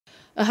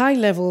A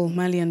high-level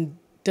Malian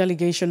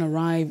delegation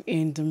arrived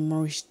in the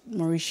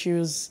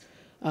Mauritius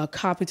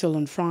capital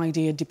on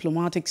Friday. A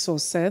diplomatic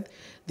source said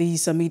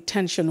these amid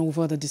tension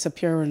over the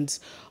disappearance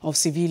of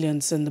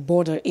civilians in the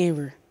border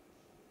area.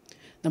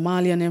 The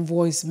Malian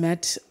envoys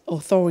met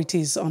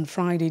authorities on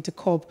Friday to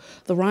curb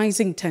the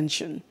rising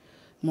tension.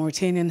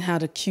 Mauritanian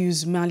had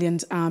accused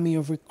Malian's army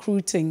of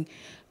recruiting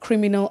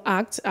criminal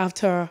act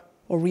after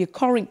a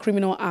recurring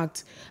criminal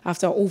act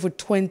after over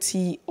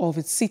 20 of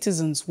its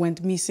citizens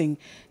went missing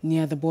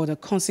near the border.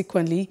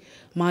 Consequently,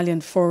 Malian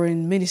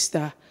foreign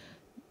minister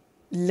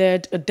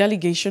led a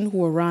delegation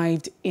who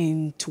arrived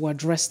in to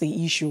address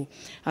the issue.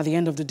 At the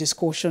end of the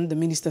discussion, the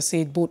minister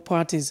said both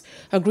parties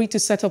agreed to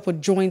set up a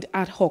joint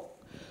ad hoc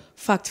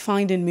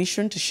fact-finding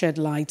mission to shed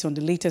light on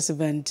the latest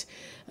event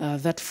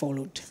that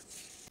followed.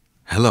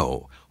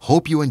 Hello,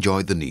 hope you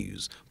enjoyed the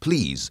news.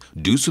 Please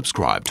do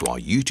subscribe to our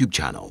YouTube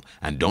channel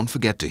and don't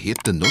forget to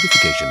hit the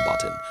notification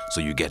button so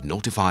you get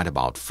notified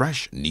about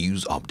fresh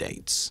news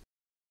updates.